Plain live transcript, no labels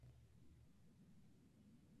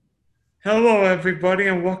Hello, everybody,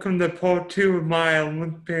 and welcome to part two of my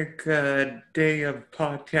Olympic day of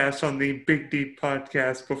podcast on the Big D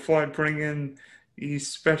podcast. Before I bring in the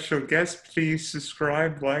special guest, please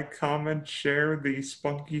subscribe, like, comment, share the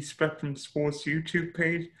Spunky Spectrum Sports YouTube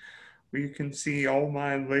page where you can see all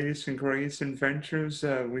my latest and greatest adventures.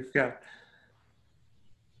 We've got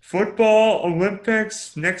football,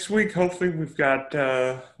 Olympics. Next week, hopefully, we've got,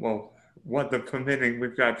 weather permitting,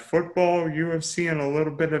 we've got football, UFC, and a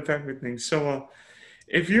little bit of everything.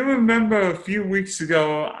 If you remember a few weeks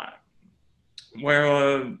ago,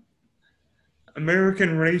 where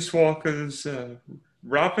American race walkers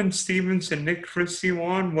Robyn Stevens and Nick Christie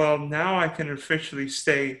won, well, now I can officially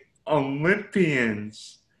say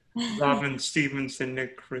Olympians Robyn Stevens and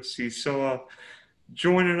Nick Christie.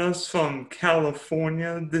 Joining us from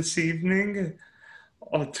California this evening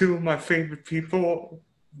are two of my favorite people.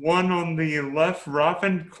 One on the left,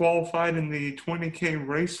 Robyn qualified in the 20K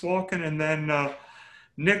race walking, and then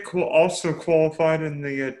Nick also qualified in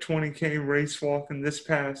the 20K race walking this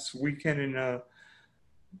past weekend in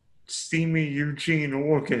steamy Eugene,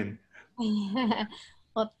 Oregon.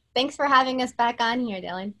 Well, thanks for having us back on here,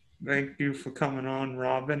 Dylan. Thank you for coming on,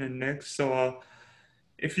 Robyn and Nick.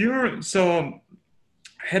 If you're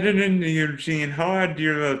headed into Eugene, how had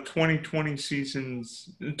your 2021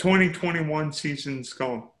 seasons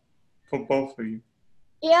gone for both of you?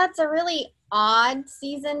 Yeah, it's a really odd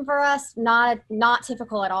season for us, not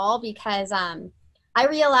typical at all, because I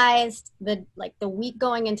realized the week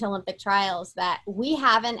going into Olympic trials that we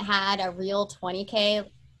haven't had a real 20K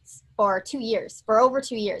for 2 years, for over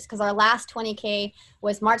 2 years, because our last 20K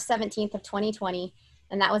was March 17th of 2020,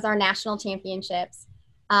 and that was our national championships.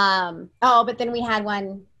 But then we had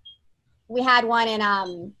one in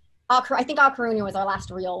I think Al Karunia was our last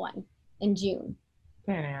real one in June.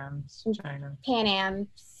 Pan Am's, China. Pan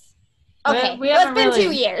Am's. Okay, we haven't it's been really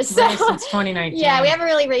 2 years. Since 2019. Yeah, we haven't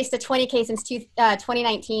really raced a 20K since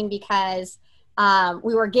 2019 because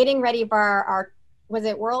we were getting ready for our was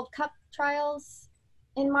it World Cup trials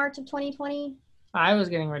in March of 2020? I was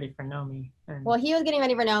getting ready for Nomi. Well, he was getting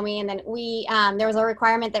ready for Nomi, and then we there was a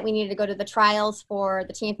requirement that we needed to go to the trials for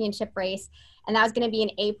the championship race, and that was going to be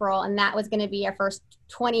in April, and that was going to be our first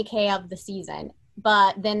 20K of the season.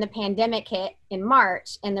 But then the pandemic hit in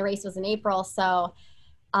March, and the race was in April, so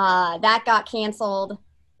that got canceled,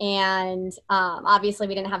 and obviously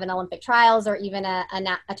we didn't have an Olympic trials or even a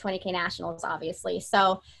 20K nationals, obviously.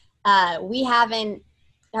 So we haven't.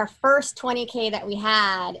 Our first 20K that we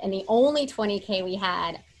had, and the only 20K we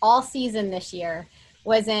had all season this year,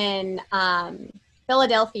 was in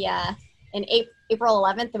Philadelphia in April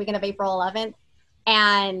 11th, the weekend of April 11th.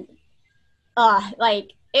 And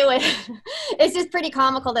it was, it's just pretty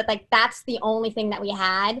comical that that's the only thing that we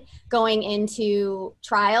had going into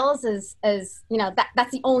trials is that's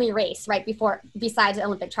the only race right besides the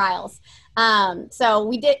Olympic trials. So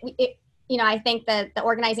we did, I think that the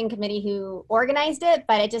organizing committee who organized it,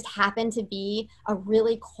 but it just happened to be a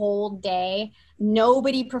really cold day.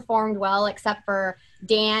 Nobody performed well except for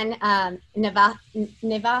Dan Nivaha.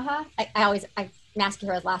 I'm asking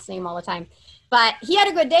her his last name all the time. But he had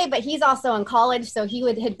a good day, but he's also in college, so he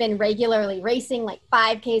had been regularly racing like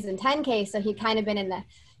 5Ks and 10Ks, so he'd kind of been in the,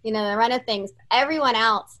 the run of things. Everyone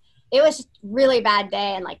else, it was just really bad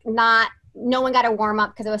day, and no one got a warm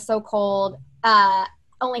up because it was so cold.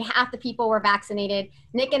 Only half the people were vaccinated.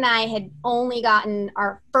 Nick and I had only gotten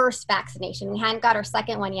our first vaccination. We hadn't got our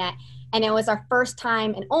second one yet. And it was our first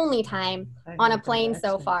time and only time on a plane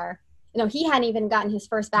so far. He hadn't even gotten his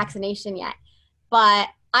first vaccination yet. But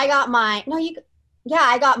I got mine.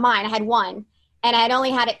 I got mine. I had one. And I had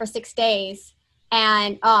only had it for 6 days.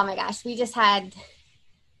 And oh my gosh,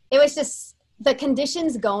 it was just, the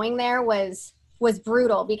conditions going there was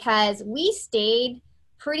brutal because we stayed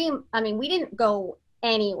we didn't go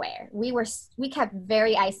anywhere. We kept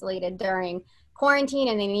very isolated during quarantine,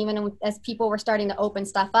 and then even as people were starting to open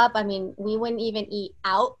stuff up, we wouldn't even eat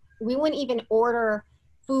out. We wouldn't even order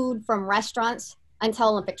food from restaurants until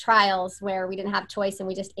Olympic trials, where we didn't have choice and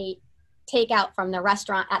we just ate takeout from the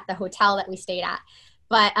restaurant at the hotel that we stayed at.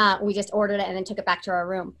 But we just ordered it and then took it back to our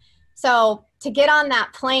room. So to get on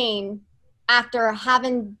that plane after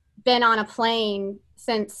having been on a plane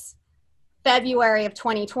since February of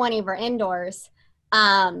 2020 for indoors,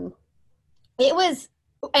 it was,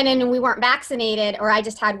 and then we weren't vaccinated, or I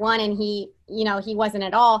just had one and he wasn't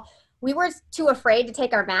at all. We were too afraid to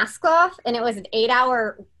take our masks off, and it was an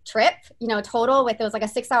 8-hour trip, total, it was like a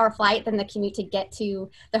 6-hour flight, then the commute to get to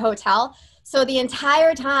the hotel. So the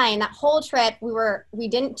entire time, that whole trip, we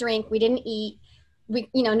didn't drink, we didn't eat.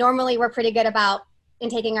 Normally we're pretty good about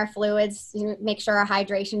intaking our fluids, make sure our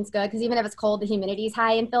hydration's good, because even if it's cold, the humidity's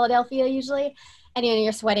high in Philadelphia usually, and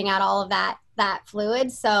you're sweating out all of that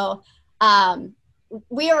fluid. So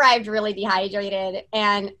we arrived really dehydrated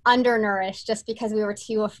and undernourished just because we were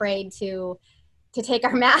too afraid to take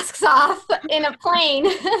our masks off in a plane.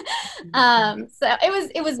 So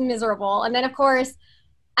it was miserable. And then of course,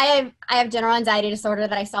 I have general anxiety disorder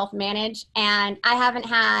that I self-manage, and I haven't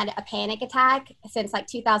had a panic attack since like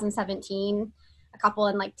 2017, a couple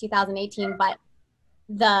in like 2018, but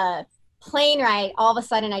the plane ride, all of a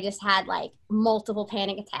sudden I just had like multiple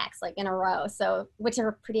panic attacks like in a row. So, which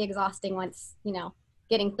are pretty exhausting once,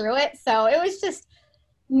 getting through it. So it was just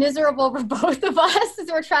miserable for both of us as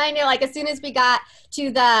we're trying to, like, as soon as we got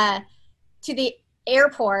to the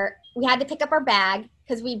airport, we had to pick up our bag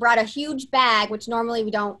because we brought a huge bag, which normally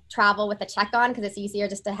we don't travel with a check on because it's easier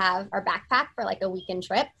just to have our backpack for like a weekend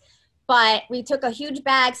trip. But we took a huge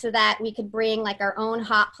bag so that we could bring like our own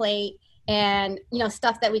hot plate and,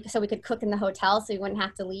 stuff that we could cook in the hotel so we wouldn't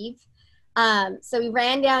have to leave. So we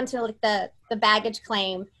ran down to like the baggage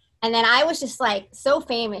claim. And then I was just like so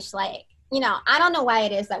famished, like, I don't know why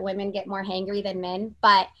it is that women get more hangry than men,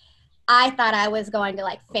 but I thought I was going to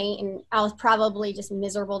like faint, and I was probably just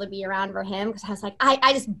miserable to be around for him because I was like,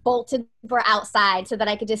 I just bolted for outside so that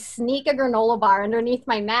I could just sneak a granola bar underneath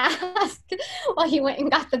my mask while he went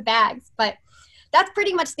and got the bags. But that's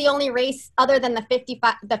pretty much the only race other than the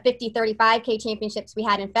 35K championships we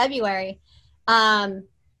had in February.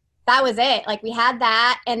 That was it. Like we had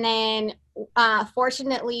that. And then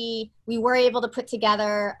fortunately we were able to put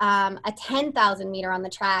together a 10,000 meter on the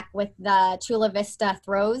track with the Chula Vista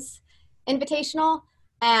Throws Invitational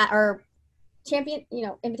or champion,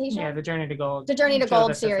 invitational. Yeah, the Journey to Gold. The Journey to Chula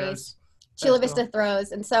Gold Vista series. Chula Vista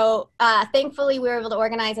Throws. And so thankfully we were able to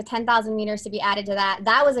organize a 10,000 meters to be added to that.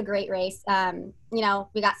 That was a great race. We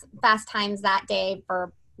got fast times that day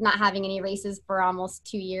for not having any races for almost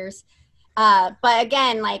 2 years. But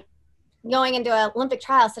again, like going into an Olympic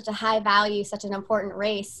trial, such a high value, such an important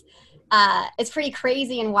race, it's pretty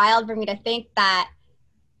crazy and wild for me to think that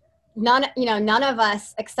none of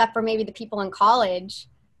us, except for maybe the people in college,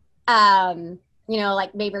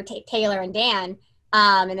 like maybe Taylor and Dan,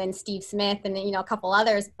 and then Steve Smith and then, a couple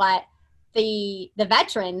others, but the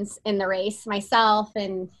veterans in the race, myself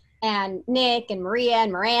and Nick and Maria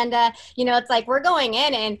and Miranda, it's like we're going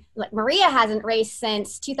in, and like Maria hasn't raced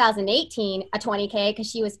since 2018 a 20K because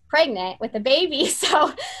she was pregnant with a baby. So,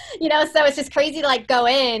 so it's just crazy to like go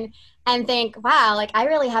in and think, wow, like I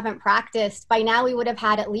really haven't practiced. By now we would have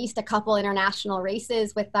had at least a couple international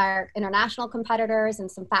races with our international competitors and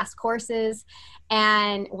some fast courses.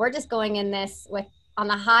 And we're just going in this on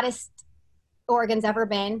the hottest Oregon's ever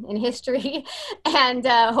been in history and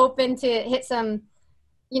hoping to hit some,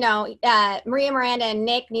 Maria, Miranda, and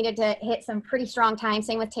Nick needed to hit some pretty strong times.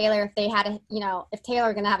 Same with Taylor. If they had if Taylor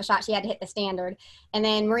was going to have a shot, she had to hit the standard. And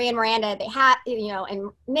then Maria and Miranda, they had, and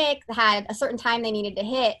Nick had a certain time they needed to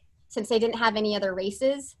hit since they didn't have any other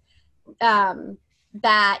races.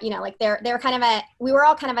 That, like they're kind of we were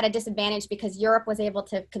all kind of at a disadvantage because Europe was able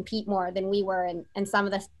to compete more than we were and some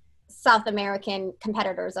of the South American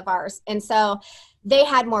competitors of ours. And so they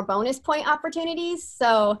had more bonus point opportunities.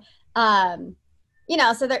 So,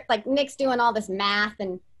 so they're like Nick's doing all this math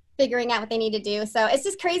and figuring out what they need to do. So it's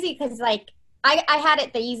just crazy because like I had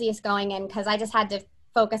it the easiest going in because I just had to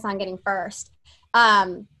focus on getting first,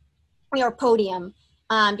 or podium,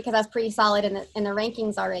 because I was pretty solid in the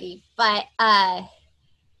rankings already. But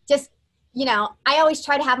just, I always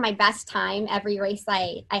try to have my best time every race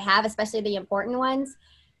I have, especially the important ones.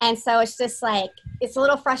 And so it's just like, it's a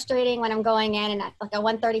little frustrating when I'm going in and like a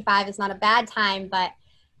 1:35 is not a bad time, but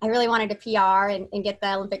I really wanted to PR and get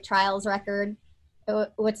the Olympic trials record,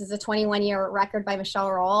 which is a 21-year record by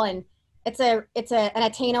Michelle Roll. And it's an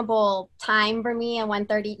attainable time for me, a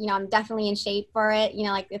 1:30, I'm definitely in shape for it.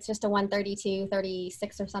 Like it's just a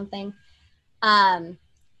 1:32:36 or something.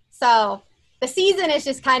 So the season has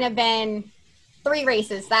just kind of been 3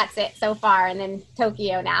 races. That's it so far. And then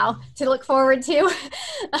Tokyo now to look forward to.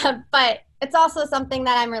 But it's also something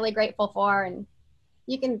that I'm really grateful for. And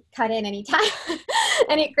you can cut in anytime.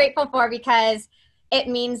 And grateful for because it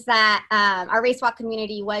means that our race walk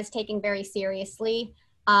community was taking very seriously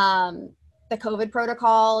the COVID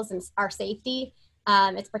protocols and our safety.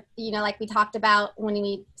 It's, like we talked about when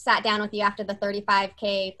we sat down with you after the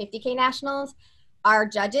 35K, 50K nationals, our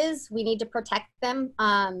judges, we need to protect them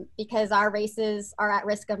because our races are at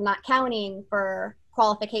risk of not counting for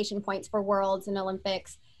qualification points for Worlds and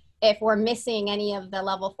Olympics if we're missing any of the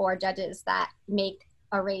level 4 judges that make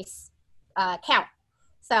a race count.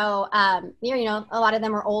 So, a lot of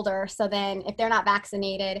them are older. So then if they're not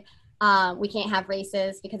vaccinated, We can't have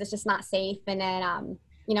races because it's just not safe. And then,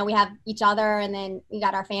 we have each other, and then we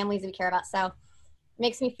got our families we care about. So it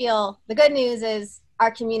makes me feel, the good news is our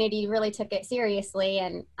community really took it seriously,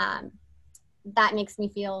 and that makes me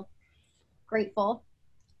feel grateful.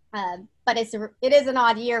 But it is an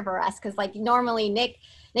odd year for us, because like normally Nick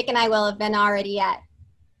and I will have been already at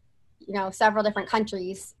several different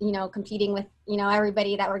countries, competing with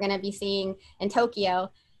everybody that we're going to be seeing in Tokyo,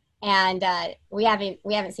 and we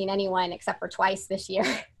haven't seen anyone except for twice this year,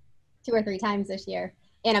 2 or 3 times this year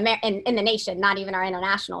in the nation, not even our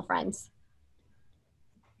international friends.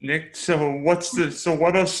 Nick, so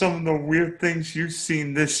what are some of the weird things you've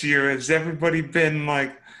seen this year? Is everybody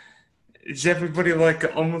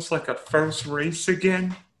like almost like a first race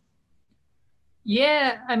again?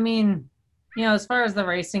 Yeah, I mean, as far as the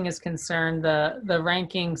racing is concerned, the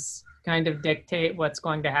rankings kind of dictate what's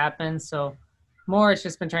going to happen. So more, it's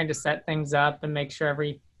just been trying to set things up and make sure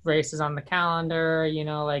every race is on the calendar,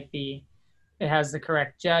 it has the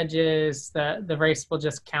correct judges. The race will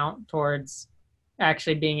just count towards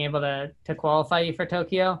actually being able to qualify you for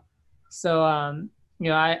Tokyo. So,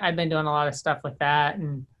 I've been doing a lot of stuff with that,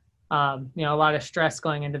 and, a lot of stress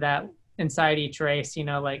going into that inside each race,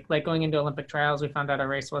 like going into Olympic trials, we found out our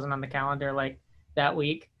race wasn't on the calendar like that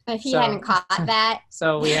week. If he hadn't caught that.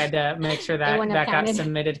 So we had to make sure that got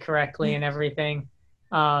submitted correctly and everything.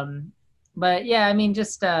 But yeah, I mean,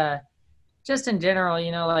 just in general,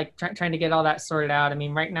 trying to get all that sorted out. I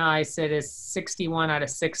mean, right now I sit as 61 out of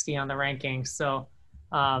 60 on the rankings. So,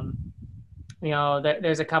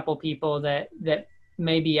 there's a couple people that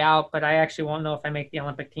may be out, but I actually won't know if I make the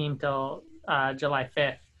Olympic team till July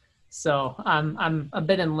 5th. So I'm a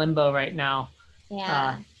bit in limbo right now.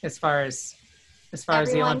 Yeah. As far as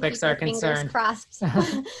the Olympics are concerned. Crossed.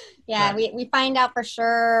 Yeah, we find out for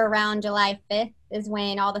sure around July 5th is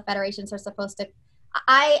when all the federations are supposed to.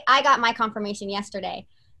 I got my confirmation yesterday,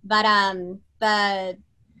 but the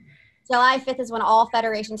July 5th is when all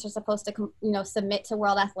federations are supposed to submit to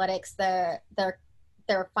World Athletics their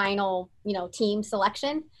final team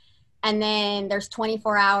selection, and then there's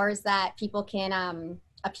 24 hours that people can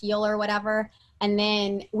appeal or whatever. And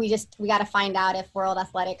then we got to find out if World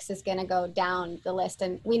Athletics is going to go down the list.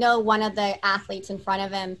 And we know one of the athletes in front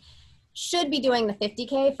of him should be doing the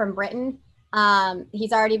 50K from Britain.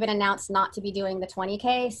 He's already been announced not to be doing the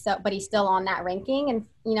 20K, but he's still on that ranking.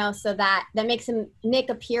 And, so that makes Nick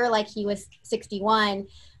appear like he was 61,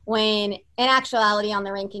 when in actuality on the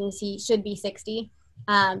rankings, he should be 60.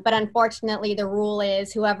 But unfortunately, the rule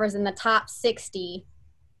is whoever's in the top 60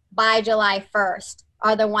 by July 1st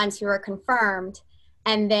are the ones who are confirmed,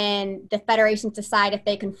 and then the federations decide if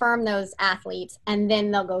they confirm those athletes, and then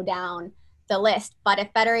they'll go down the list. But if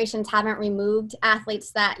federations haven't removed athletes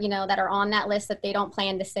that that are on that list that they don't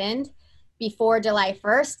plan to send before July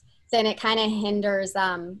 1st, then it kind of hinders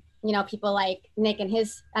people like Nick and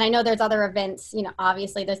I know there's other events,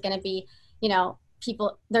 obviously there's going to be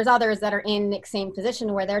people, there's others that are in Nick's same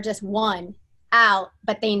position where they're just one out,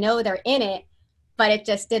 but they know they're in it, but it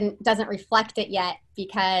just doesn't reflect it yet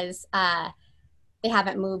because they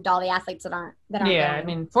haven't moved all the athletes that aren't yeah, going. I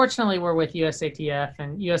mean, fortunately we're with USATF,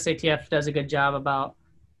 and USATF does a good job about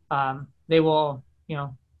they will,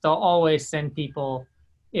 they'll always send people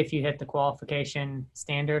if you hit the qualification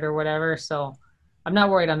standard or whatever. So I'm not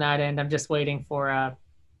worried on that end. I'm just waiting for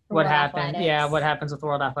what happened. Athletics. Yeah, what happens with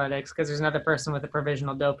World Athletics, because there's another person with a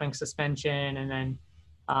provisional doping suspension, and then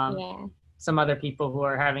some other people who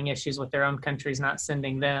are having issues with their own countries not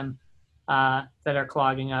sending them that are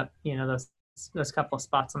clogging up, those couple of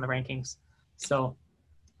spots on the rankings. So,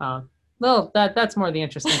 that's more the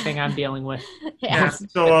interesting thing I'm dealing with. Yeah.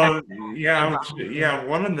 So,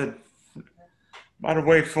 one of the, by the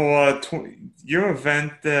way, for your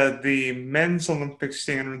event, the men's Olympic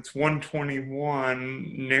standards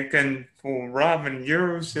 121, Nick, and for Robyn,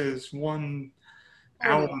 yours is 1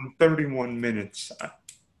 hour and 31 minutes.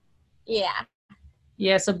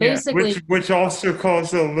 Yeah, so basically, which also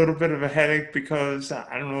caused a little bit of a headache, because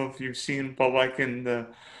I don't know if you've seen, but like in the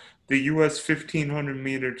U.S. 1500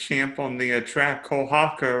 meter champ on the track, Cole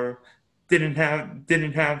Hocker didn't have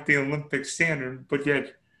the Olympic standard, but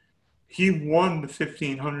yet he won the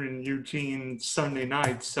 1500 in Eugene Sunday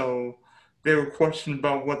night. So they were questioning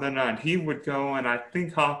about whether or not he would go, and I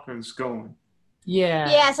think Hocker's going.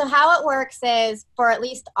 Yeah. So how it works is, for at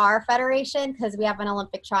least our federation, because we have an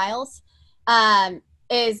Olympic trials,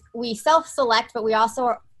 is we self-select, but we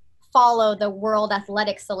also follow the World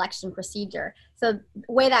Athletics selection procedure. So the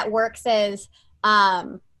way that works is,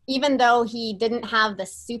 even though he didn't have the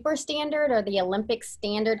super standard or the Olympic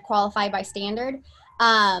standard qualified by standard,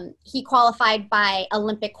 he qualified by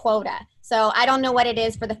Olympic quota. So I don't know what it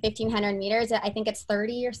is for the 1500 meters. I think it's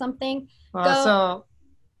 30 or something. Well,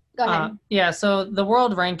 Go ahead. Yeah, so the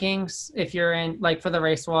world rankings, if you're in, like for the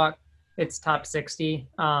race walk, it's top 60.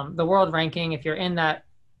 The world ranking, if you're in that,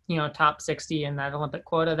 top 60 in that Olympic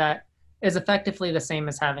quota, that is effectively the same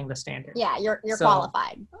as having the standard. Yeah, you're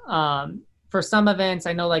qualified. For some events,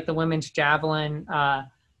 I know like the women's javelin, I'm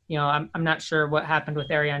not sure what happened with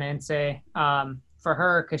Ariana Ince for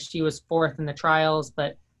her, because she was 4th in the trials,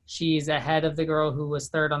 but she's ahead of the girl who was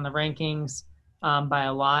 3rd on the rankings by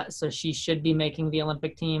a lot. So she should be making the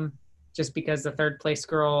Olympic team, just because the 3rd place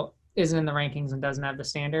girl isn't in the rankings and doesn't have the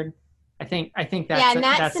standard. I think that's in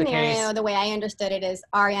that that's scenario, the way I understood it is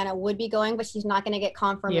Ariana would be going, but she's not going to get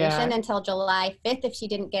confirmation until July 5th if she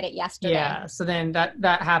didn't get it yesterday. Yeah, so then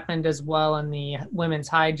that happened as well in the women's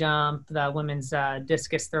high jump, the women's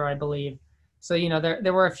discus throw, I believe. So,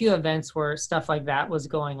 there were a few events where stuff like that was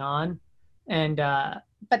going on. And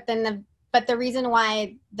but the reason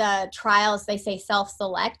why the trials, they say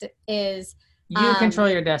self-select, is you control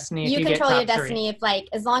your destiny. You control your destiny if, like,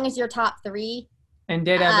 as long as you're top 3 and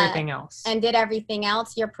did everything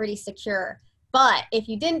else. You're pretty secure. But if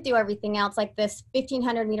you didn't do everything else, like this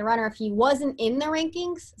 1500 meter runner, if he wasn't in the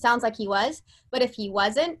rankings, sounds like he was, but if he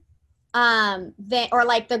wasn't, or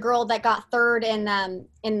like the girl that got 3rd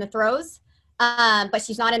in the throws, but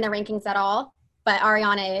she's not in the rankings at all, but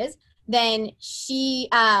Ariana is, then she,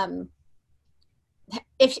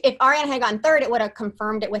 if Ariana had gotten 3rd, it would have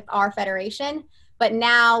confirmed it with our federation. But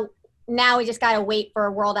now we just got to wait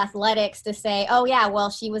for World Athletics to say, oh yeah, well,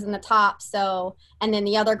 she was in the top. So, and then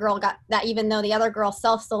the other girl got that, even though the other girl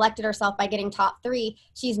self-selected herself by getting top 3,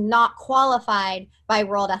 she's not qualified by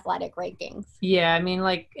World Athletic rankings. Yeah. I mean,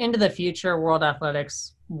 like, into the future, World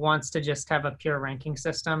Athletics wants to just have a pure ranking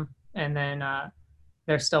system, and then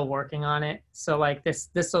they're still working on it. So like this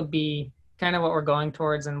will be kind of what we're going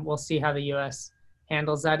towards, and we'll see how the U.S.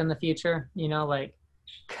 handles that in the future,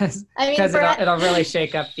 because it'll really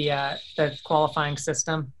shake up the qualifying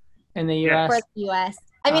system in the U.S. For the U.S.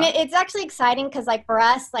 I mean, it's actually exciting because, like, for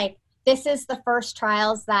us, like, this is the first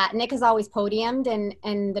trials that Nick has always podiumed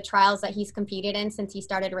in the trials that he's competed in since he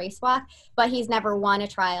started race walk, but he's never won a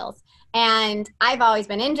trials. And I've always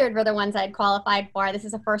been injured for the ones I'd qualified for. This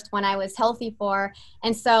is the first one I was healthy for.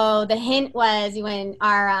 And so the hint was when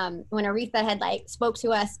when Aretha had spoke to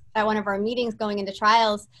us at one of our meetings going into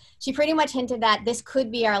trials, she pretty much hinted that this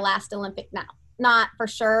could be our last Olympic now. Not for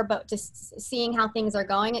sure, but just seeing how things are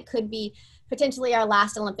going, it could be potentially our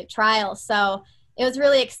last Olympic trials. So it was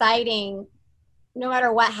really exciting, no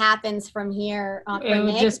matter what happens from here. It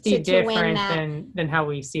would just be different than how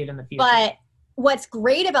we see it in the future. But what's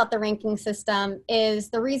great about the ranking system is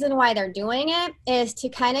the reason why they're doing it is to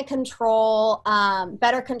kind of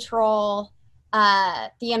better control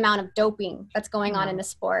the amount of doping that's going on in the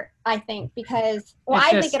sport, I think, because,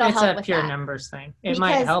 I think it'll help with that. It's a pure numbers thing. It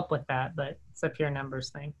might help with that, but it's a pure numbers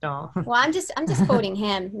thing. Don't. Well, I'm just quoting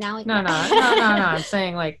him now. No. I'm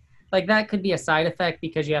saying like that could be a side effect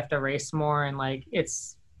because you have to race more, and like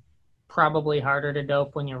it's probably harder to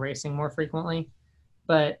dope when you're racing more frequently.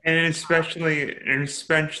 But especially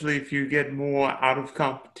if you get more out of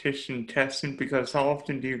competition testing, because how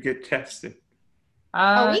often do you get tested?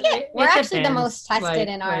 We're actually the most tested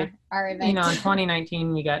in our event. In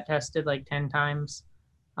 2019 we got tested like 10 times,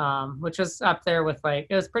 which was up there with it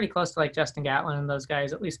was pretty close to like Justin Gatlin and those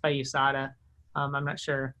guys, at least by USADA. I'm not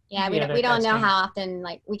sure. Yeah, we don't know how often,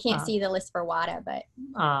 we can't see the list for WADA,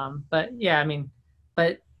 but yeah, I mean,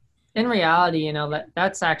 but in reality,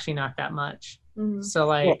 that's actually not that much. Mm-hmm. So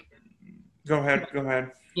go ahead.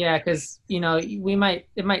 Yeah, because it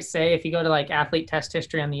might say, if you go to athlete test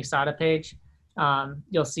history on the USADA page,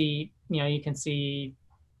 you'll see, you can see,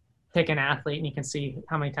 pick an athlete and you can see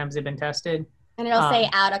how many times they've been tested. And it'll say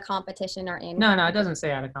out of competition or in. No, it doesn't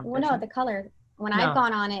say out of competition. Well, no, the color. When I've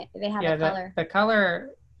gone on it, they have the color. The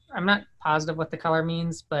color, I'm not positive what the color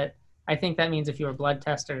means, but I think that means if you were blood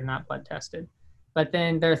tested or not blood tested. But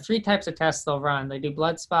then there are 3 types of tests they'll run. They do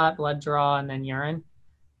blood spot, blood draw, and then urine.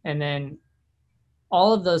 And then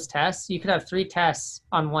all of those tests, you could have 3 tests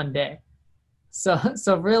on one day. So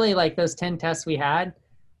really, those 10 tests we had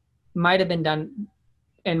might have been done.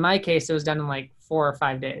 In my case, it was done in 4 or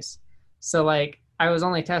 5 days. So I was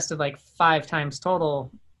only tested 5 times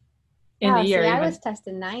total in the year. I was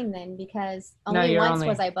tested 9 then, because only once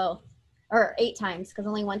was I both, or 8 times because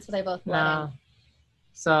only once was I both blood in.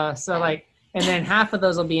 So and then half of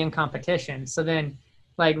those will be in competition. So then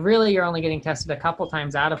really you're only getting tested a couple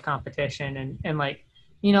times out of competition, and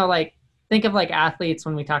think of athletes.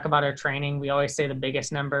 When we talk about our training, we always say the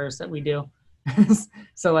biggest numbers that we do.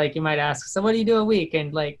 So you might ask, so what do you do a week?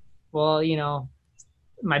 And well,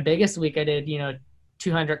 my biggest week I did,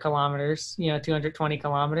 200 kilometers, 220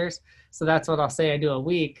 kilometers. So that's what I'll say I do a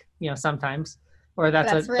week, sometimes, or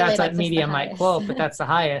that's really what media might quote, but that's the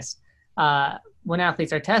highest. When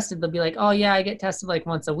athletes are tested, they'll be like, oh yeah, I get tested like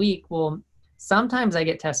once a week. Well, sometimes I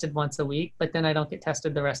get tested once a week, but then I don't get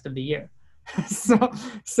tested the rest of the year.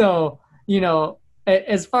 so,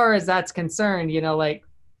 as far as that's concerned, like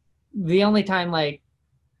the only time like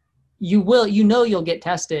you'll get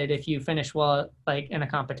tested if you finish well, like in a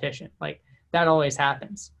competition, like that always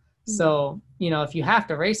happens. So, if you have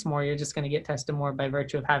to race more, you're just going to get tested more by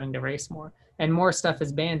virtue of having to race more, and more stuff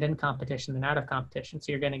is banned in competition than out of competition.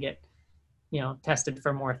 So you're going to get, tested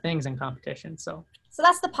for more things in competition. So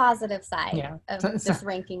that's the positive side of this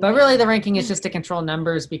ranking. But really the ranking is just to control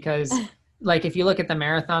numbers, because like if you look at the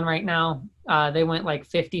marathon right now, they went like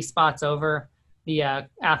 50 spots over the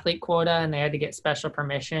athlete quota, and they had to get special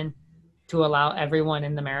permission to allow everyone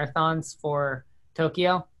in the marathons for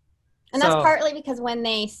Tokyo. And that's partly because when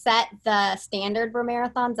they set the standard for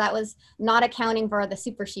marathons, that was not accounting for the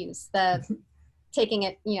super shoes, taking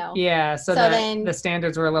it, Yeah, so then the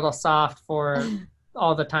standards were a little soft for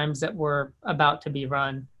all the times that were about to be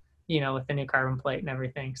run, with the new carbon plate and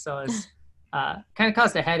everything. So it's kind of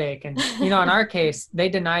caused a headache. And, in our case, they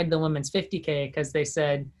denied the women's 50K because they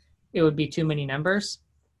said it would be too many numbers.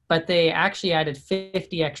 But they actually added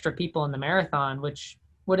 50 extra people in the marathon, which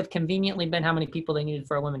would have conveniently been how many people they needed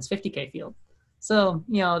for a women's 50K field. So,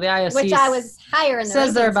 the IOC which I was higher in the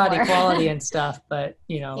says they're about equality and stuff, but,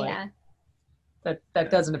 that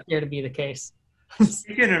doesn't appear to be the case.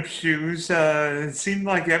 Speaking of shoes, it seemed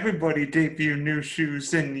like everybody debuted new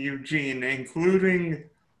shoes in Eugene, including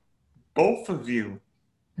both of you.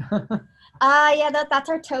 That's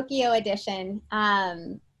our Tokyo edition.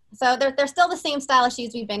 So they're still the same style of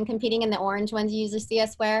shoes we've been competing in, the orange ones you usually see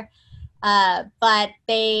us wear. But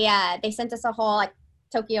they sent us a whole like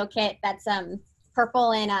Tokyo kit that's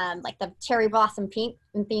purple and like the cherry blossom pink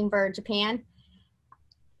in theme for Japan.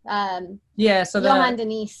 So Johan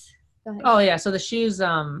Denise. Go ahead. Oh yeah, so the shoes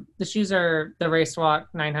are the Racewalk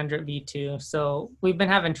 900 V2. So we've been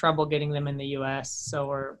having trouble getting them in the US, so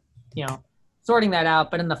we're sorting that out.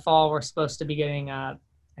 But in the fall we're supposed to be getting I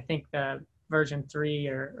think the version 3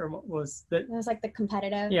 or what was that? It was like the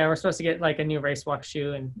competitive. Yeah, we're supposed to get like a new Racewalk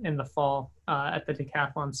shoe in the fall at the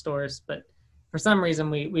Decathlon stores, but for some reason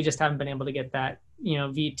we just haven't been able to get that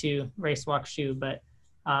V2 Racewalk shoe. But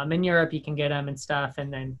in Europe you can get them and stuff.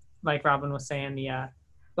 And then like Robyn was saying,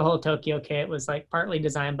 the whole Tokyo kit was like partly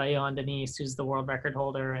designed by Johan Denise, who's the world record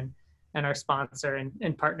holder and our sponsor, and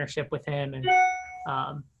in partnership with him. And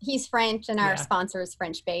he's French, and our sponsor is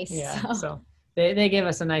French based. Yeah, so they gave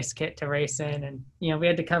us a nice kit to race in, and we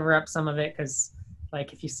had to cover up some of it because,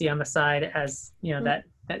 like, if you see on the side, it has that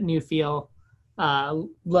New Feel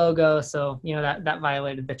logo, so that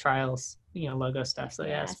violated the trials logo stuff. So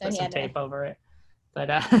so put some tape over it. But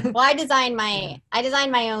well, I designed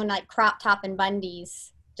my own like crop top and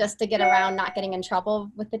bundies just to get around not getting in trouble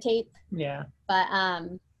with the tape. Yeah. But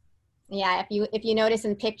if you notice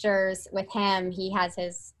in pictures with him, he has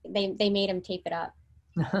they made him tape it up.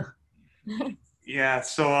 Yeah.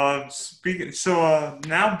 So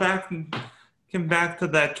now back to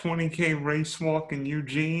that 20K race walk in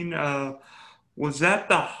Eugene. Was that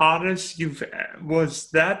the hottest was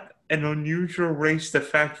that an unusual race? The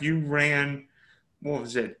fact you ran, what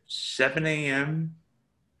was it, 7 a.m.?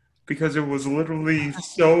 Because it was literally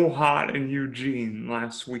so hot in Eugene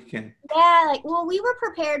last weekend. Yeah, we were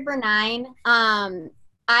prepared for 9.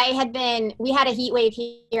 We had a heat wave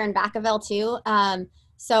here in Vacaville too.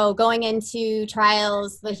 So going into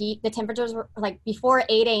trials, the temperatures were like before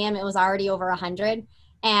 8 a.m. it was already over 100,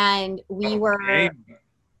 and we were.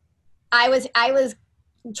 I was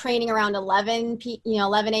training around 11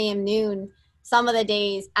 a.m. noon. Some of the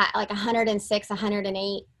days at like 106,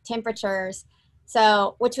 108 temperatures.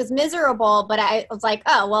 So, which was miserable, but I was like,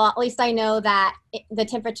 oh, well, at least I know that the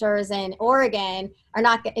temperatures in Oregon are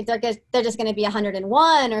not, they're just going to be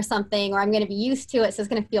 101 or something, or I'm going to be used to it, so it's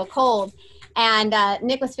going to feel cold. And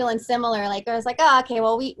Nick was feeling similar. Like, I was like, oh, okay,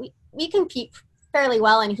 well, we compete fairly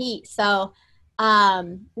well in heat. So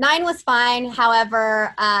 9 was fine.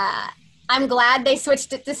 However, I'm glad they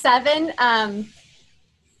switched it to 7.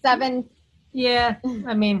 7. Yeah,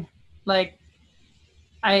 I mean, like,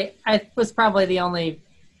 I was probably the only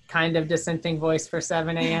kind of dissenting voice for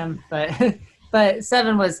 7 a.m., but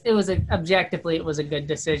 7 was objectively it was a good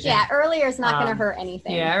decision. Yeah, earlier is not going to hurt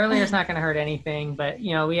anything. Yeah, earlier is not going to hurt anything, but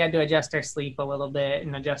we had to adjust our sleep a little bit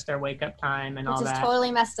and adjust our wake up time and all that. Which has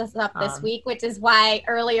totally messed us up this week, which is why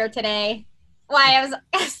earlier today, I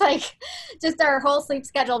was like, just our whole sleep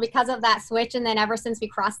schedule because of that switch, and then ever since we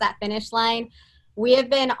crossed that finish line, we have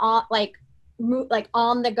been on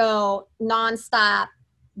on the go nonstop,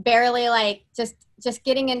 barely like just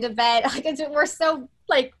getting into bed. Like we're so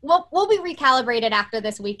like we'll be recalibrated after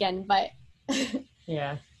this weekend, but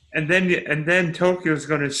Yeah. And then Tokyo's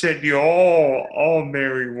going to set you all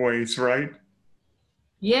merry ways, right?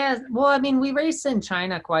 Yeah, well, I mean, we race in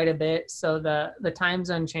China quite a bit, so the time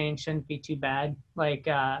zone change shouldn't be too bad. Like,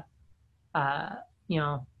 you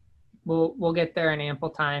know, we'll get there in ample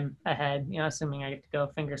time ahead. You know, assuming I get to go,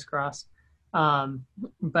 fingers crossed.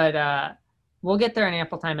 But we'll get there in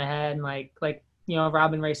ample time ahead, and like you know,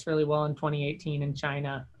 Robyn raced really well in 2018 in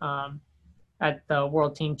China. At the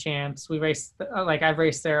World Team Champs, we raced like I've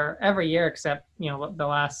raced there every year except you know the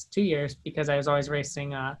last 2 years because I was always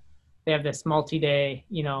racing. They have this multi-day,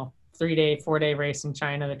 you know, 3-day, 4-day race in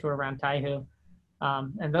China, the Tour around Taihu,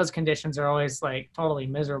 and those conditions are always like totally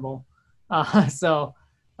miserable. So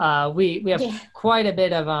we have quite a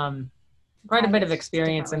bit of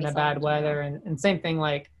experience in the bad weather, and same thing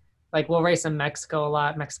like we'll race in Mexico a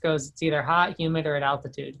lot. Mexico's it's either hot, humid, or at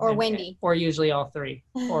altitude, or windy, or usually all three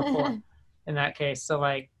or four. In that case, so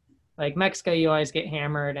like Mexico, you always get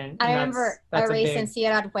hammered, and I remember a race in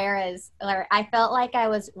Ciudad Juarez. I felt like I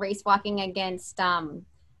was race walking against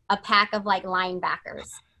a pack of like linebackers,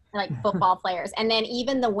 like football players, and then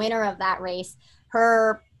even the winner of that race,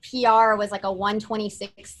 her PR was like a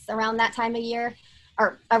 126 around that time of year,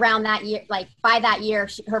 or around that year, like by that year,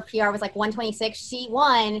 her PR was like 126. She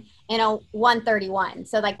won in a 131.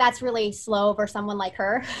 So like that's really slow for someone like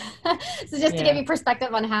her. So just to give you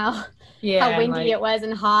perspective on how windy it was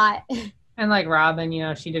and hot. And like Robyn, you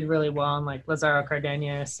know, she did really well in like Lazaro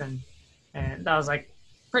Cardenas, and that was like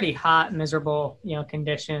pretty hot, miserable, you know,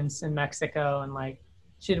 conditions in Mexico, and like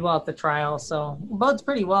she did well at the trial. So bodes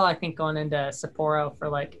pretty well, I think, going into Sapporo for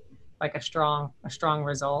like a strong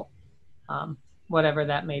result. Whatever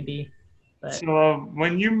that may be. But. So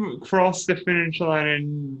when you crossed the finish line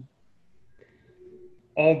and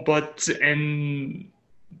all but and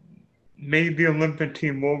made the Olympic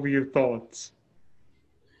team, what were your thoughts?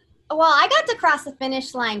 Well, I got to cross the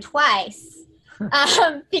finish line twice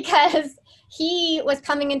because he was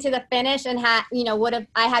coming into the finish and I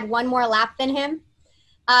had one more lap than him.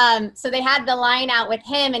 So they had the line out with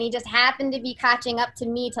him, and he just happened to be catching up to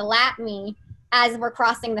me to lap me as we're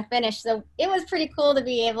crossing the finish. So it was pretty cool to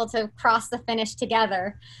be able to cross the finish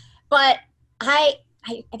together. But I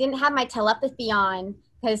didn't have my telepathy on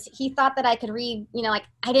because he thought that I could read, you know, like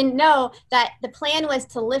I didn't know that the plan was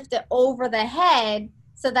to lift it over the head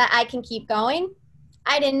so that I can keep going.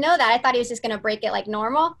 I didn't know that. I thought he was just going to break it like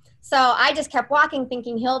normal. So I just kept walking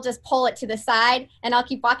thinking he'll just pull it to the side and I'll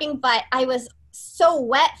keep walking. But I was so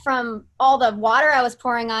wet from all the water I was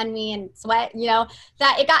pouring on me and sweat, you know,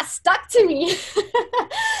 that it got stuck to me.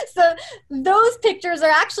 So those pictures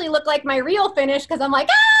actually look like my real finish because I'm like,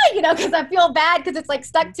 you know, because I feel bad because it's like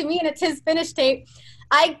stuck to me and it's his finish tape.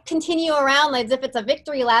 I continue around as if it's a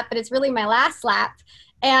victory lap, but it's really my last lap.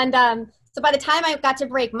 And so by the time I got to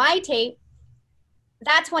break my tape,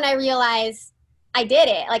 that's when I realized I did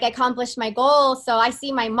it. Like I accomplished my goal. So I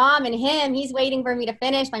see my mom and him, he's waiting for me to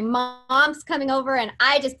finish. My mom's coming over and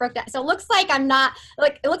I just broke that. So it looks like I'm not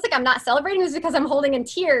celebrating. It's because I'm holding in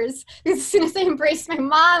tears. Because as soon as I embrace my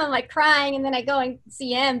mom, I'm like crying and then I go and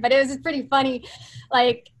see him. But it was just pretty funny.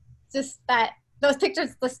 Like just that those pictures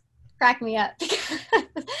just crack me up.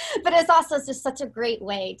 But it's also just such a great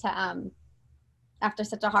way to, after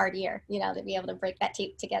such a hard year, you know, to be able to break that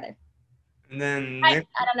tape together. And then Nick,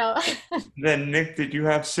 I don't know. Then Nick, did you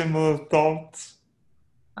have similar thoughts?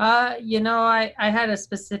 You know, I had a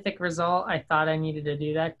specific result I thought I needed to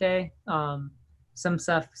do that day. Some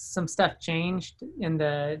stuff changed in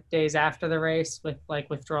the days after the race with like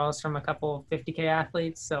withdrawals from a couple 50K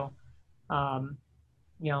athletes. So,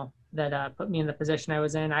 you know, that put me in the position I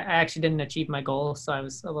was in. I actually didn't achieve my goal, so I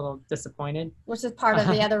was a little disappointed. Which is part of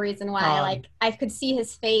the other reason why, like, I could see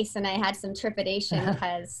his face and I had some trepidation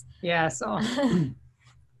because. Yeah, so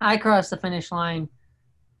I crossed the finish line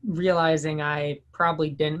realizing I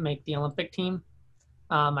probably didn't make the Olympic team.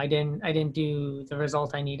 I didn't do the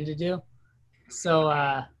result I needed to do. So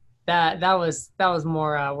that was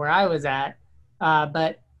more where I was at.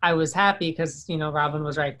 But I was happy because, you know, Robyn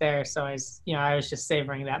was right there. So I was just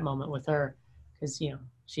savoring that moment with her because, you know,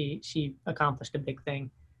 she accomplished a big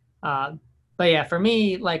thing. But yeah, for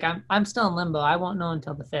me, like I'm still in limbo. I won't know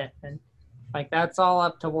until the 5th. And like, that's all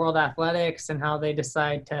up to World Athletics and how they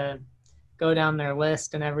decide to go down their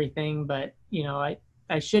list and everything. But, you know,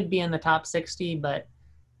 I should be in the top 60, but,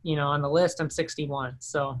 you know, on the list, I'm 61.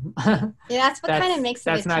 So yeah, that's what kind of makes it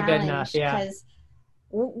that's a not challenge, good enough. Yeah. Because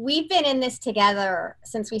we've been in this together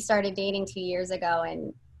since we started dating 2 years ago.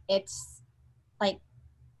 And it's like,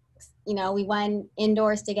 we won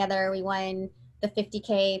indoors together. We won the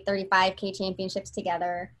 50K, 35K championships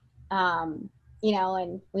together, and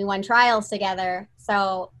we won trials together.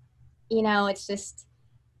 So, it's just,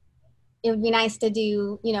 it would be nice to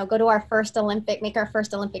do, go to our first make our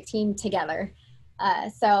first Olympic team together.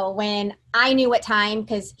 So when I knew what time,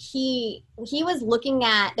 because he was looking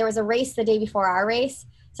at, there was a race the day before our race.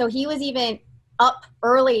 So he was even up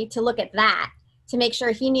early to look at that, to make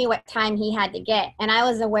sure he knew what time he had to get. And I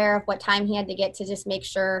was aware of what time he had to get to just make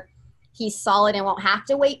sure he's solid and won't have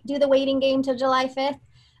to do the waiting game till July 5th.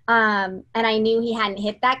 And I knew he hadn't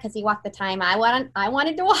hit that because he walked the time I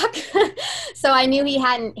wanted to walk. So I knew he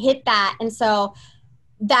hadn't hit that. And so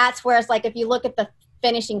that's where it's like, if you look at the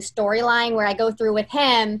finishing storyline where I go through with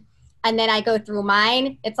him and then I go through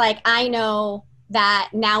mine, it's like, I know that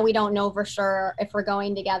now we don't know for sure if we're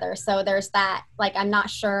going together. So there's that, like, I'm not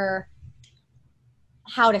sure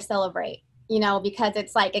how to celebrate, because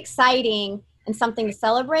it's like exciting and something to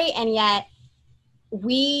celebrate. And yet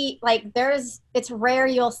it's rare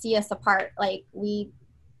you'll see us apart. Like, we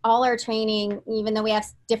all our training, even though we have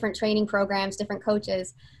different training programs, different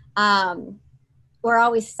coaches, we're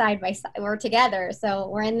always side by side. We're together. So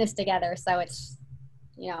we're in this together. So it's,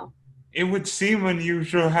 It would seem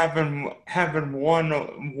unusual having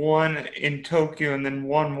one in Tokyo and then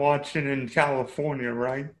one watching in California,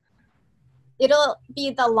 right? It'll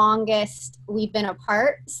be the longest we've been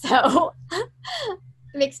apart. So it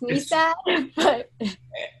makes me sad. But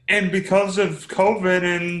and because of COVID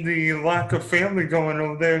and the lack of family going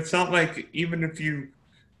over there, it's not like even if you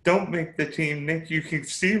don't make the team, Nick, you can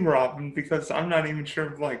see Robyn, because I'm not even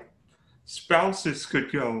sure if like spouses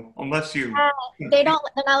could go unless you. They're not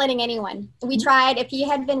letting anyone. We tried. If he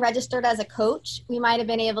had been registered as a coach, we might have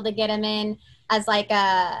been able to get him in as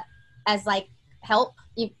help.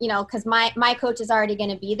 Because my coach is already going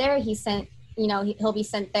to be there. He sent. He'll be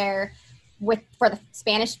sent there for the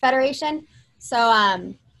Spanish Federation.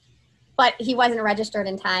 So, but he wasn't registered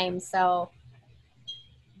in time. So.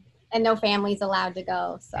 And no family's allowed to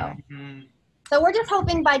go. So, So we're just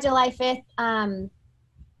hoping by July 5th,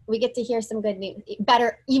 we get to hear some good news,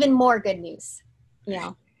 even more good news,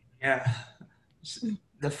 Yeah.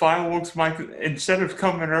 The fireworks might, instead of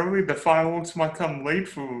coming early, the fireworks might come late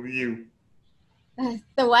for you.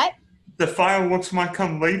 The what? The fireworks might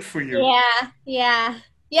come late for you. Yeah.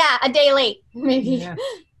 A day late, maybe. Yeah.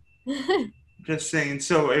 Just saying.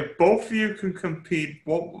 So if both of you could compete,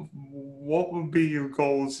 what would be your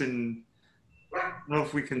goals in, I don't know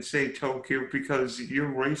if we can say Tokyo, because your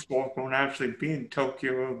race walk won't actually be in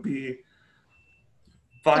Tokyo. It'll be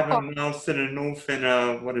 500 miles to the north in,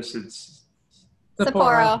 what is it?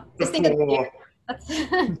 Sapporo. Sapporo.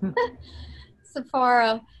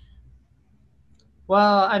 Sapporo.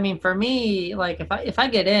 Well, I mean, for me, like if I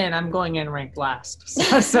get in, I'm going in ranked last.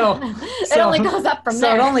 So it only goes up from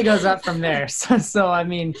there. So it only goes up from there. So I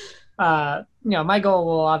mean, my goal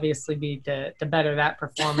will obviously be to better that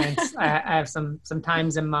performance. I have some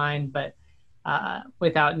times in mind, but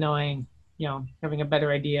without knowing, having a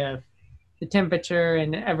better idea of the temperature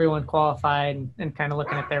and everyone qualified and kind of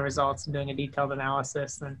looking at their results and doing a detailed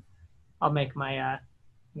analysis, then I'll make my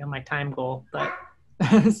my time goal. But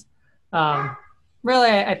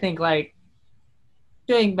really, I think like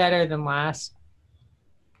doing better than last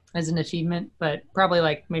is an achievement, but probably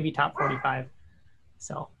like maybe top 45.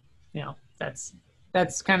 So,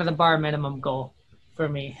 that's kind of the bar minimum goal for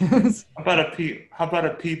me. How about a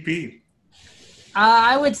PB?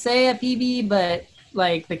 I would say a PB, but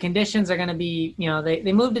like the conditions are going to be,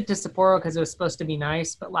 they moved it to Sapporo because it was supposed to be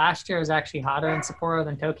nice, but last year it was actually hotter in Sapporo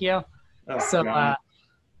than Tokyo. So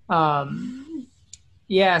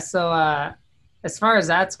as far as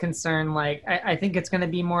that's concerned, like I think it's going to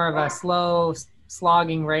be more of a slow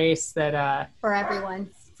slogging race that for everyone,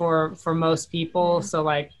 for most people. Mm-hmm. So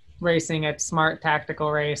like racing a smart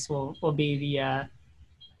tactical race will be the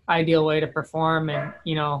ideal way to perform, and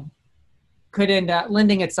could end up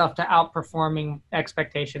lending itself to outperforming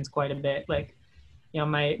expectations quite a bit. Like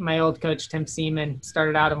my old coach Tim Seaman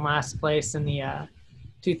started out in last place in the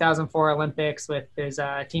 2004 Olympics with his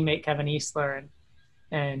teammate Kevin Eastler,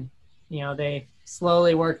 and they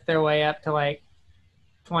slowly worked their way up to like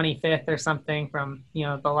 25th or something from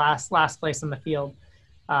the last place in the field.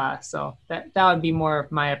 So that would be more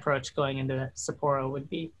of my approach going into Sapporo, would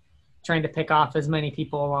be trying to pick off as many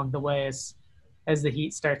people along the way as the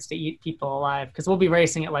heat starts to eat people alive, because we'll be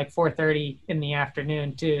racing at like 4:30 in the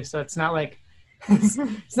afternoon too. So it's not like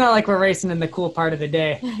it's not like we're racing in the cool part of the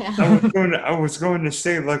day. I was going to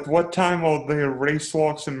say, like, what time will the race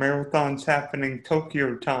walks and marathons happen in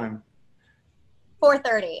Tokyo time?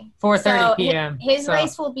 4:30. 4:30 So p.m. His So-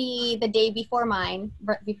 race will be the day before mine,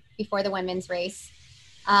 before the women's race.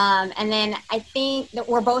 And then I think that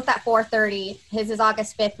we're both at 4:30. His is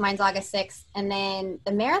August 5th, mine's August 6th. And then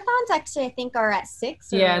the marathons actually, I think, are at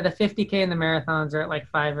 6. Yeah, the 50K and the marathons are at like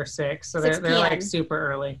 5 or 6. So 6 they're like p.m. super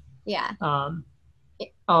early. Yeah. No,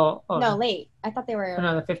 Late. I thought they were.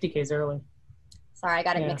 No, the 50K is early. Sorry, I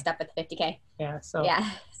got it mixed up with the 50K. Yeah. So yeah.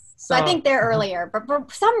 So I think they're earlier. But for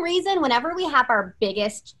some reason, whenever we have our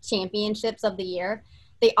biggest championships of the year,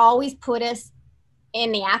 they always put us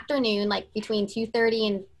in the afternoon, like between 2:30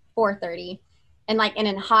 and 4:30, and like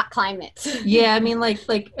in hot climates. Yeah, I mean,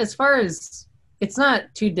 like as far as it's not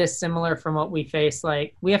too dissimilar from what we face.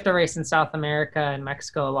 Like we have to race in South America and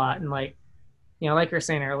Mexico a lot, and like like you were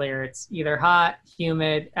saying earlier, it's either hot,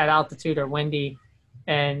 humid, at altitude, or windy,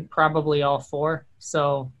 and probably all four.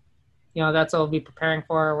 So that's what we'll be preparing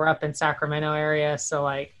for. We're up in Sacramento area, so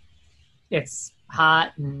like it's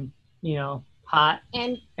hot and hot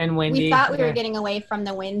and windy. We thought we were getting away from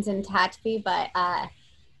the winds in Tehachapi, but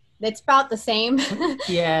it's about the same.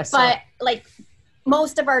 Yeah. But like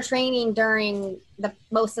most of our training during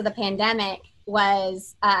most of the pandemic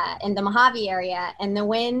was in the Mojave area, and the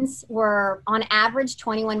winds were on average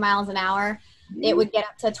 21 miles an hour. It would get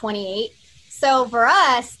up to 28. So for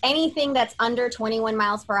us, anything that's under 21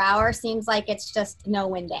 miles per hour seems like it's just no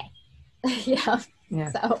wind day. Yeah.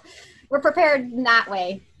 So we're prepared in that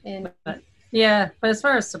way. But as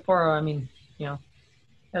far as Sapporo, I mean,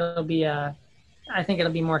 it'll be I think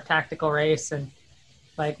it'll be more tactical race, and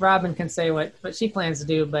like Robyn can say what she plans to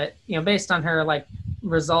do, but based on her like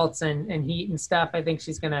results and heat and stuff, I think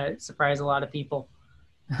she's gonna surprise a lot of people.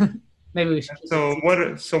 Maybe we should. So what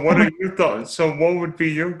are your thoughts? So what would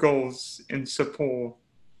be your goals in Sapporo?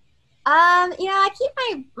 I keep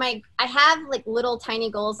I have like little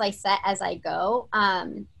tiny goals I set as I go,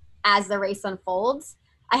 as the race unfolds.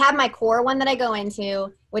 I have my core one that I go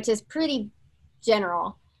into, which is pretty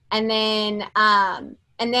general. And then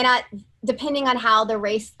depending on how the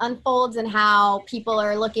race unfolds and how people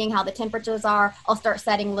are looking, how the temperatures are, I'll start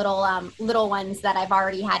setting little ones that I've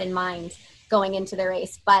already had in mind going into the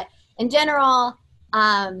race. But in general,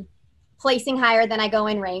 placing higher than I go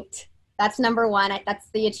in ranked. That's number one. That's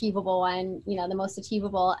the achievable one, the most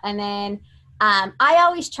achievable. And then I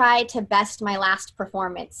always try to best my last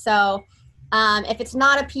performance. So if it's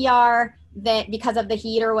not a PR that because of the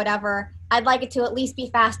heat or whatever, I'd like it to at least be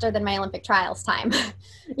faster than my Olympic trials time.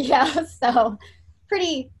 So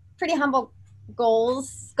pretty humble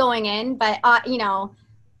goals going in, but I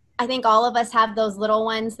think all of us have those little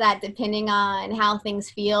ones that, depending on how things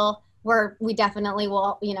feel, we definitely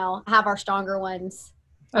will, have our stronger ones.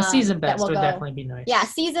 A season best would definitely be nice. Yeah,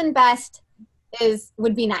 season best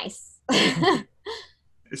would be nice.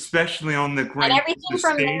 Especially on the grandest and everything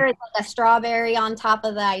from there is like a strawberry on top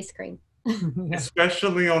of the ice cream.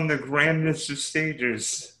 Especially on the grandest of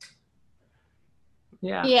stages.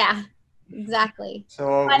 Yeah, exactly.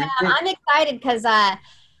 So but, I'm excited because I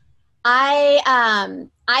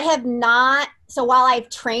have not. So while I've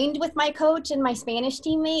trained with my coach and my Spanish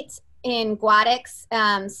teammates in Guadix,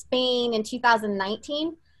 Spain in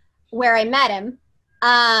 2019, where I met him,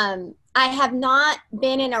 I have not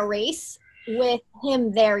been in a race with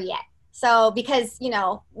him there yet. So because,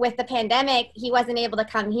 with the pandemic, he wasn't able to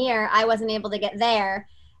come here. I wasn't able to get there.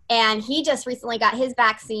 And he just recently got his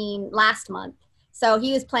vaccine last month. So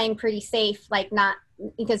he was playing pretty safe,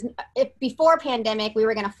 because before pandemic, we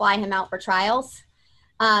were going to fly him out for trials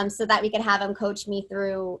so that we could have him coach me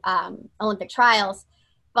through Olympic trials.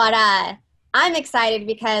 But I'm excited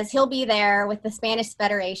because he'll be there with the Spanish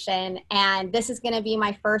Federation. And this is going to be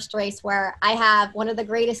my first race where I have one of the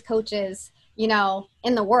greatest coaches,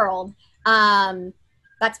 in the world,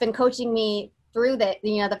 that's been coaching me through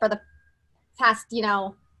for the past,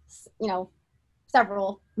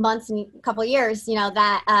 several months and a couple of years,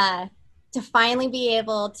 that to finally be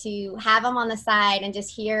able to have him on the side and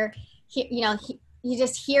just hear you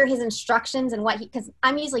just hear his instructions and because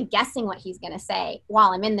I'm usually guessing what he's going to say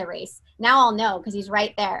while I'm in the race. Now I'll know because he's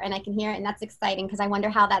right there and I can hear it, and that's exciting because I wonder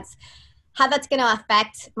how that's going to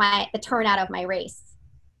affect the turnout of my race.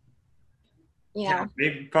 Yeah,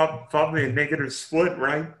 maybe probably a negative split,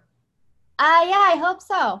 right? Yeah, I hope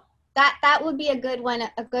so. That would be a good one,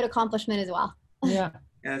 a good accomplishment as well. Yeah.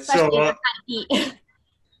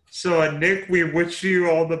 So Nick, we wish you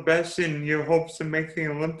all the best in your hopes to make the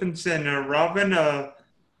Olympics. And Robyn,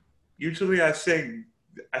 usually I say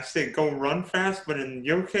go run fast, but in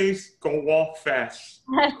your case, go walk fast.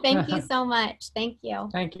 Thank you so much. Thank you.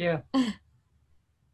 Thank you.